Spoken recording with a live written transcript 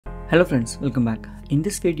Hello friends, welcome back. In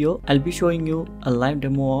this video, I'll be showing you a live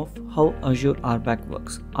demo of how Azure RBAC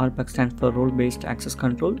works. RBAC stands for Role-Based Access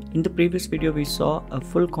Control. In the previous video, we saw a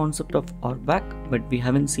full concept of RBAC, but we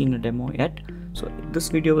haven't seen a demo yet. So this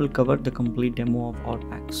video will cover the complete demo of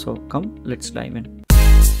RBAC. So come, let's dive in.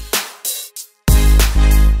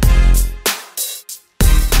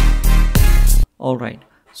 Alright,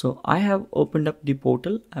 so I have opened up the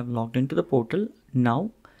portal. I've logged into the portal.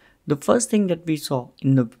 Now, the first thing that we saw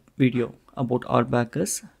in the video about RBAC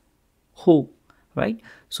is who, right?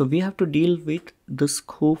 So we have to deal with this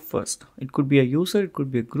who first. It could be a user, it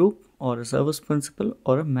could be a group or a service principal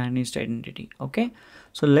or a managed identity. Okay,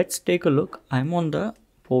 so let's take a look. I'm on the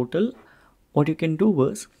portal. What you can do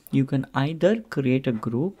is you can either create a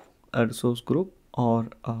group, a resource group, or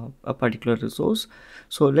a particular resource.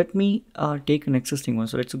 So let me take an existing one.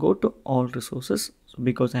 So let's go to all resources. So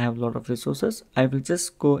because I have a lot of resources, I will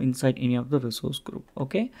just go inside any of the resource group.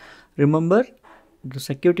 Okay, remember the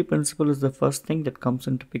security principle is the first thing that comes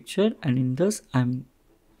into picture, and in this I'm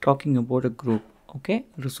talking about a group. Okay,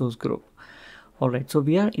 resource group. All right, so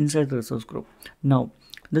we are inside the resource group. Now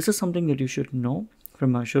this is something that you should know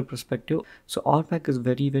from Azure perspective. So RBAC is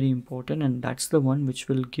very important, and that's the one which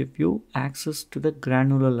will give you access to the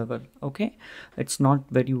granular level. Okay, it's not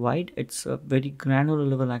very wide, it's a very granular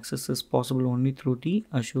level. Access is possible only through the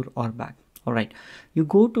Azure RBAC. All right, you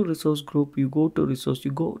go to resource group, you go to resource, you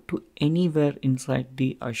go to anywhere inside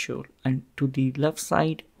the Azure, and to the left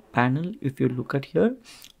side panel, if you look at here,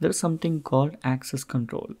 there is something called access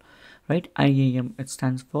control, right? IAM, it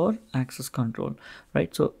stands for access control,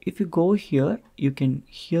 right? So if you go here, you can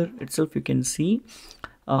here itself, you can see,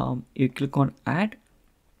 you click on add,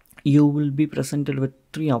 you will be presented with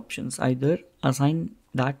three options: either assign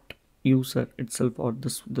that user itself or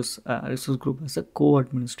this resource group as a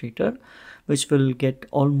co-administrator, which will get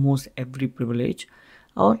almost every privilege,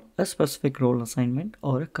 or a specific role assignment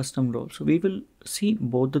or a custom role. So we will see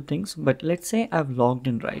both the things, but let's say I've logged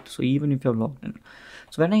in, right? So even if you're logged in,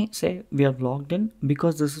 so when I say we are logged in,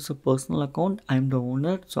 because this is a personal account, I'm the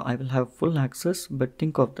owner, so I will have full access. But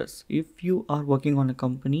think of this: if you are working on a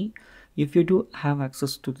company, if you do have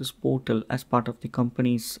access to this portal as part of the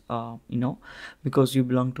company's because you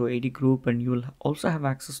belong to AD group and you will also have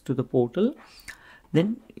access to the portal,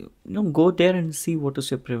 then go there and see what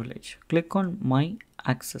is your privilege. Click on my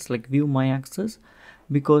access, like view my access.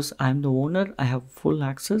 Because I'm the owner, I have full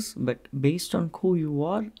access, but based on who you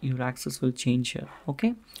are, your access will change here.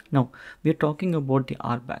 Okay, now we are talking about the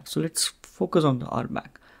RBAC, so let's focus on the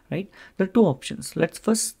RBAC, right? There are two options. Let's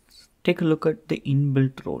first take a look at the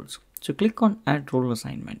inbuilt roles. So click on add role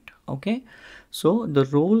assignment. Okay, so the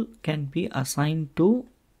role can be assigned to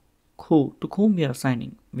who, to whom we are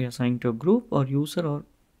assigning. We are assigning to a group or user or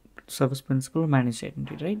service principal or managed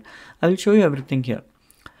identity, right? I will show you everything here.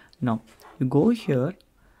 Now you go here,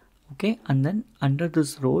 okay, and then under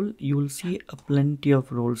this role you will see a plenty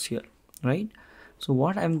of roles here, right? So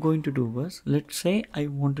what I'm going to do is, let's say I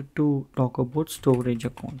wanted to talk about storage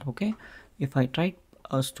account. Okay, if I type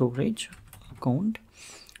a storage account,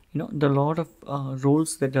 there are a lot of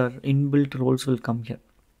roles that are inbuilt roles will come here.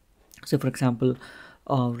 So for example,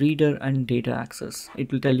 reader and data access,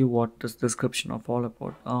 it will tell you what this description of all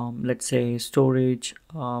about. Let's say storage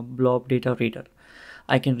blob data reader,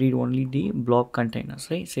 I can read only the blob containers,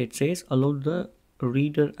 right? So it says allow the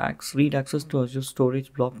read access to Azure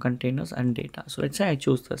storage blob containers and data. So let's say I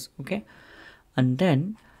choose this. Okay, and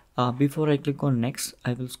then before I click on next,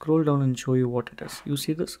 I will scroll down and show you what it is. You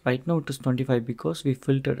see this right now, it is 25 because we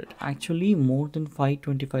filtered it. Actually more than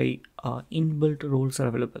 525 inbuilt roles are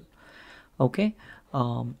available. Okay,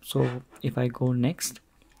 so if I go next,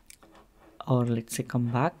 or let's say come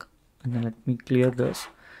back, and then let me clear this,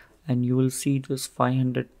 and you will see this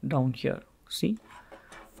 500 down here. See,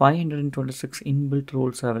 526 inbuilt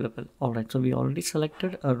roles are available. All right, so we already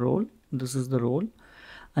selected a role. This is the role,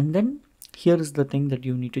 and then here is the thing that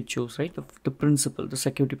you need to choose, right? The principal, the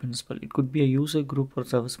security principal. It could be a user group or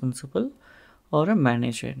service principal or a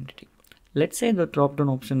managed identity. Let's say the drop down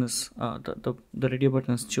option is the radio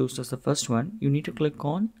button is choose as the first one. You need to click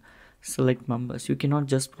on select members. You cannot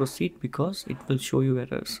just proceed because it will show you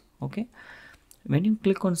errors. Okay, when you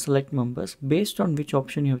click on select members, based on which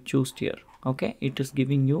option you have chosen here, okay, it is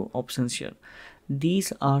giving you options here.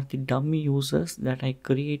 These are the dummy users that I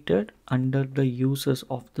created under the users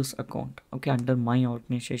of this account. Okay, under my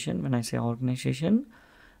organization. When I say organization,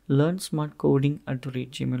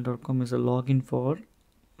 learnsmartcoding@gmail.com is a login for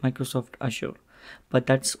Microsoft Azure, but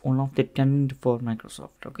that's one of the 10 for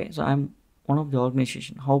Microsoft. Okay, so I'm one of the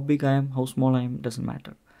organization. How big I am, how small I am, doesn't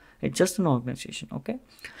matter. It's just an organization. Okay,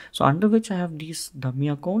 so under which I have these dummy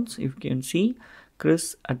accounts. You can see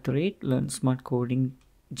chris@learnsmartcoding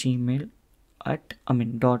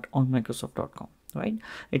dot on microsoft.com, right?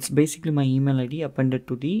 It's basically my email ID appended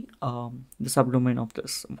to the subdomain of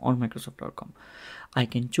this on microsoft.com. I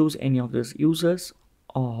can choose any of these users,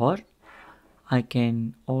 or I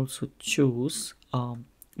can also choose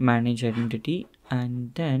manage identity,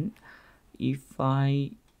 and then if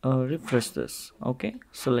I refresh this, okay,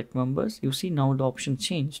 select members, you see now the option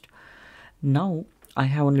changed. Now I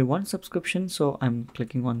have only one subscription, so I'm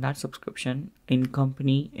clicking on that subscription. In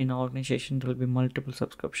company, in organization, there will be multiple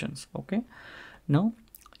subscriptions. Okay, now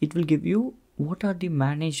it will give you what are the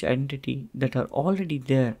managed identity that are already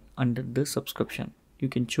there under this subscription. You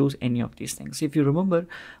can choose any of these things. If you remember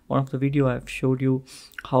one of the video, I've showed you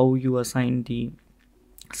how you assign the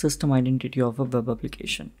system identity of a web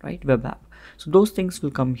application, right? Web app. So those things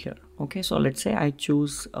will come here. Okay, so let's say I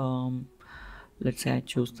choose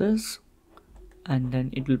this, and then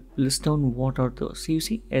it will list down what are those. So you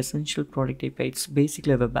see essential product API, it's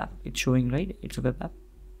basically a web app. It's showing, right? It's a web app.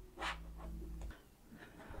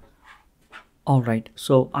 All right,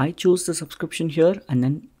 so I choose the subscription here, and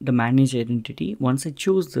then the manage identity. Once I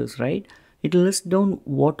choose this, right, it will list down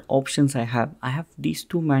what options I have. I have these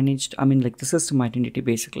two managed, like the system identity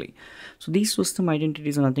basically. So these system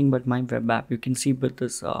identities are nothing but my web app. You can see with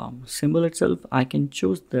this symbol itself, I can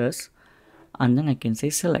choose this, and then I can say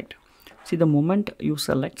select. See, the moment you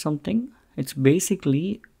select something, it's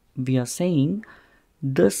basically we are saying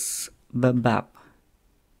this web app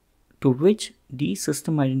to which the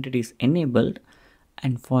system identity is enabled,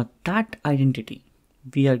 and for that identity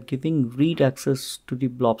we are giving read access to the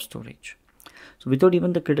blob storage. So without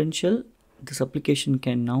even the credential, this application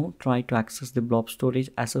can now try to access the blob storage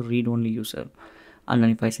as a read-only user. And then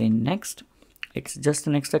if I say next, it's just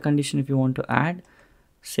an extra condition. If you want to add,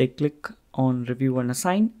 say click on review and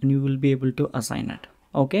assign, and you will be able to assign it.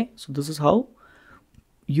 Okay, so this is how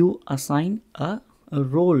you assign a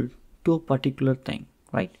role to a particular thing,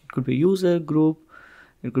 right? It could be user, group,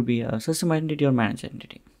 it could be a system identity or managed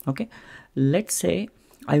identity. Okay, let's say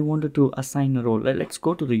I wanted to assign a role. Let's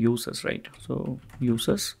go to the users, right? So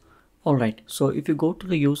users. All right, so if you go to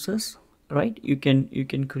the users, right, you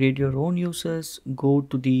can create your own users. Go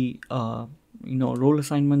to the role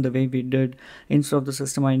assignment the way we did. Instead of the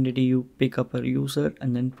system identity, you pick up a user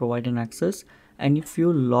and then provide an access. And if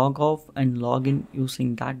you log off and log in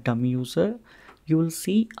using that dummy user, you will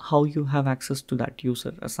see how you have access to that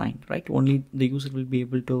user assigned, right? Only the user will be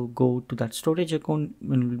able to go to that storage account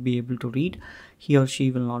and will be able to read. He or she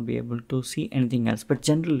will not be able to see anything else. But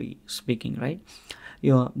generally speaking, right,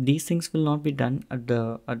 these things will not be done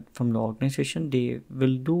from the organization. They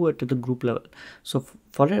will do it at the group level. So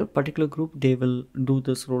for a particular group, they will do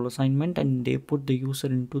this role assignment and they put the user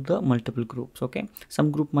into the multiple groups. Okay, some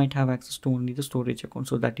group might have access to only the storage account,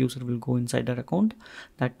 so that user will go inside that account,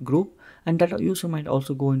 that group, and that user might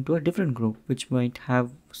also go into a different group which might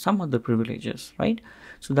have some other privileges, right?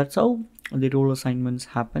 So that's how the role assignments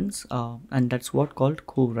happens, and that's what called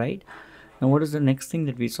queue, right? Now what is the next thing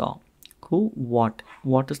that we saw?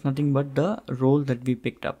 What is nothing but the role that we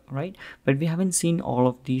picked up, right? But we haven't seen all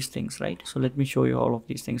of these things, right? So let me show you all of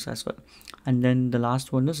these things as well. And then the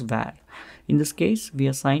last one is where. In this case, we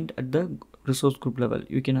assigned at the resource group level.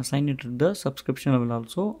 You can assign it at the subscription level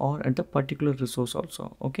also, or at the particular resource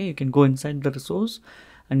also. Okay, you can go inside the resource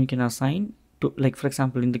and you can assign to, like for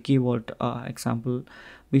example in the key vault example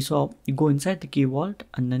we saw, you go inside the key vault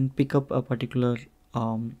and then pick up a particular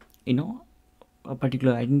a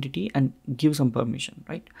particular identity and give some permission,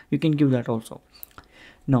 right? You can give that also.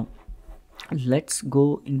 Now let's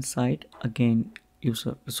go inside again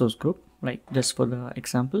user resource group, right, just for the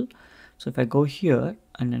example. So if I go here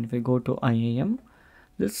and then if I go to IAM,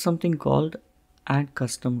 there's something called add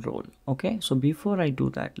custom role. Okay, so before I do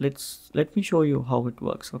that, let me show you how it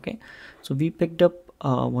works. Okay, so we picked up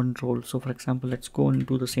one role. So for example, let's go and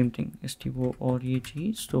do the same thing,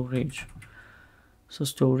 storage storage. So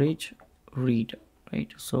storage read, right?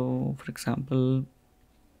 So for example,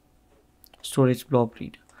 storage blob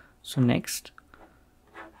read. So next,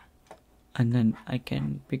 and then I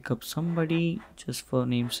can pick up somebody just for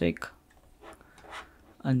namesake,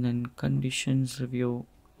 and then conditions review.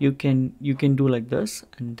 You can do like this,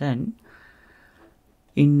 and then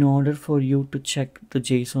in order for you to check the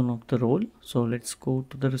JSON of the role, so let's go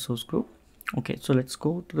to the resource group. Okay, so let's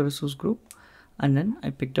go to the resource group, and then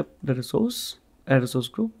I picked up the resource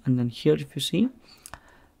group, and then here if you see,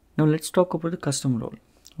 now let's talk about the custom role.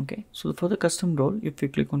 Okay, so for the custom role, if you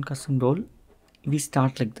click on custom role, we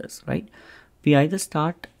start like this, right? We either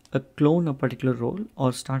start clone a particular role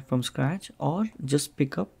or start from scratch, or just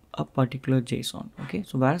pick up a particular JSON. Okay,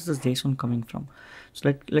 so where is this JSON coming from?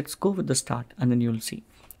 So let's go with the start, and then you'll see.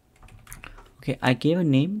 Okay, I gave a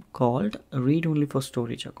name called read only for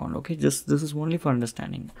storage account. Okay, this is only for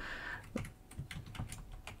understanding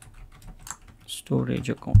storage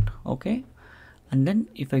account. Okay, and then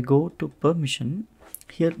if I go to permission,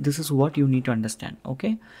 here this is what you need to understand.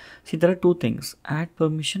 Okay, see, there are two things: add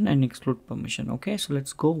permission and exclude permission. Okay, so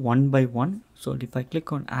let's go one by one. So if I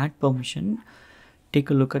click on add permission,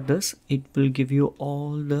 take a look at this. It will give you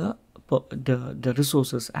all the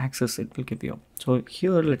resources access. It will give you. So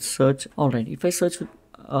here let's search. All right, if I search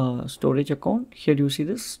with storage account, here you see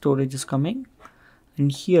this storage is coming,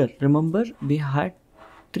 and here remember we had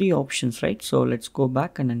 3 options, right? So let's go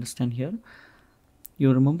back and understand here.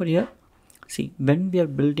 You remember here, see, when we are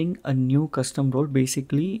building a new custom role,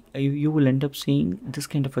 basically you will end up seeing this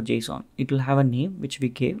kind of a JSON. It will have a name which we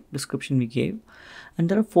gave, description we gave, and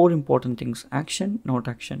there are 4 important things: action, not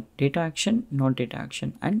action, data action, not data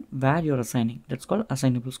action, and where you're assigning. That's called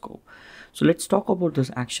assignable scope. So let's talk about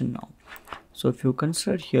this action now. So if you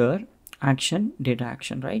consider here action, data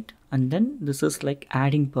action, right? And then this is like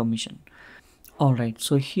adding permission. All right,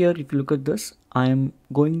 so here if you look at this, I am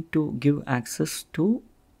going to give access to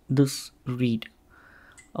this read.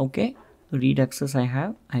 Okay, read access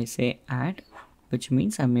I say add, which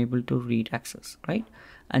means I'm able to read access, right?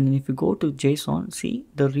 And then if you go to JSON, see,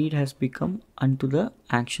 the read has become onto the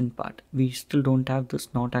action part. We still don't have this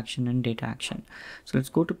not action and data action. So let's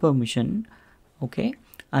go to permission. Okay,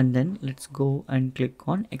 and then let's go and click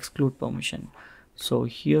on exclude permission. So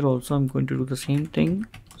here also I'm going to do the same thing.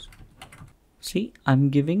 See,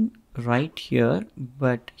 I'm giving right here,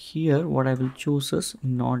 but here what I will choose is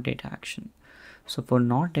not data action. So for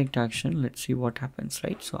not data action, let's see what happens,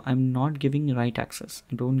 right? So I'm not giving write access.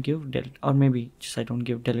 I don't give delete, or maybe just I don't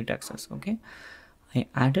give delete access. Okay, I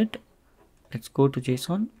added. Let's go to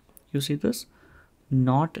JSON. You see this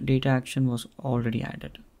not data action was already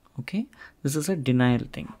added. Okay, this is a denial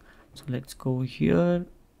thing. So let's go here.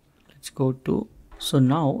 Let's go to, so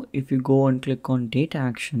now if you go and click on data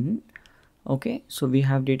action, okay, so we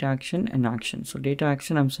have data action and action. So data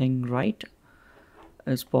action, I'm saying write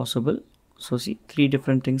is possible. So see, 3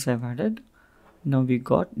 different things I've added. Now we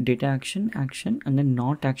got data action, action, and then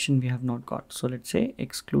not action we have not got. So let's say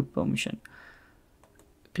exclude permission.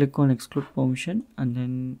 Click on exclude permission and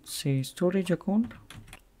then say storage account.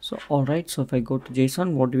 So all right, so if I go to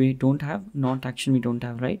JSON, what do we don't have? Not action we don't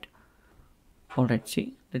have, right? All right,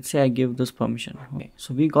 see, let's say I give this permission. Okay,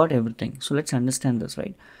 so we got everything. So let's understand this,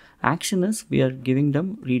 right? Action is we are giving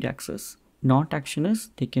them read access. Not action is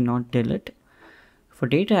they cannot delete. For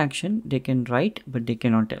data action, they can write, but they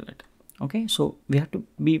cannot delete. Okay, so we have to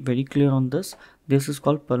be very clear on this. This is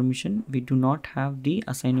called permission. We do not have the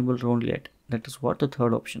assignable role yet. That is what the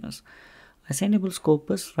third option is. Assignable scope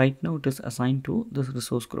is right now it is assigned to this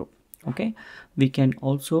resource group. Okay, we can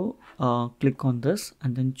also click on this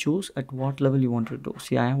and then choose at what level you want to do.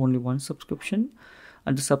 See, I have only one subscription.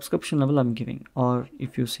 At the subscription level I'm giving, or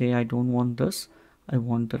if you say I don't want this, I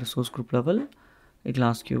want the resource group level, it will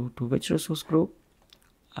ask you to which resource group.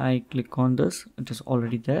 I click on this, it is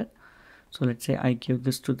already there. So let's say I give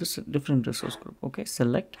this to this different resource group. Okay,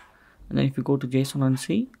 select, and then if you go to JSON and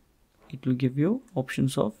see, it will give you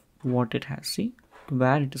options of what it has, see, to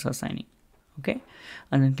where it is assigning. Okay,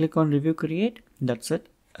 and then click on review create. That's it,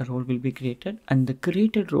 a role will be created, and the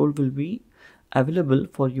created role will be available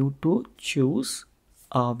for you to choose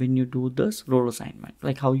when you do this role assignment.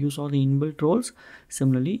 Like how you saw the inbuilt roles,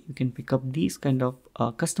 similarly you can pick up these kind of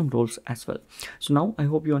custom roles as well. So now I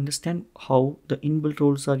hope you understand how the inbuilt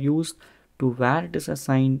roles are used, to where it is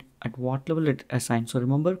assigned, at what level it is assigned. So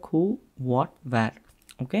remember who, what, where.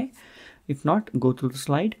 Okay, if not, go through the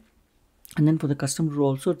slide. And then for the custom role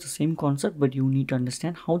also it's the same concept, but you need to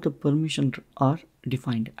understand how the permissions are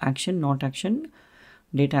defined: action, not action,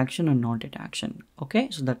 data action, and not data action. Okay,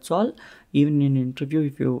 so that's all. Even in interview,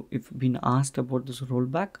 if you've been asked about this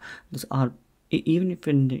rollback, even if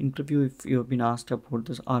in the interview if you've been asked about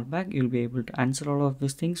this RBAC, you'll be able to answer all of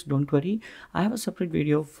these things. Don't worry, I have a separate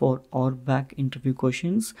video for RBAC interview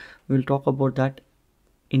questions. We'll talk about that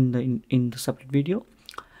in the separate video.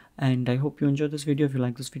 And I hope you enjoyed this video. If you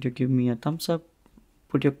like this video, give me a thumbs up,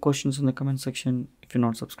 put your questions in the comment section. If you're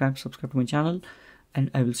not subscribed, subscribe to my channel,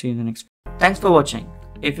 and I will see you in the next video. Thanks for watching.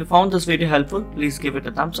 If you found this video helpful, please give it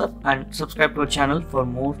a thumbs up and subscribe to our channel for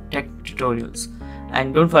more tech tutorials.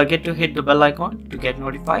 And don't forget to hit the bell icon to get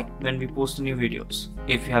notified when we post new videos.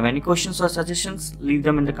 If you have any questions or suggestions, leave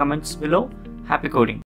them in the comments below. Happy coding!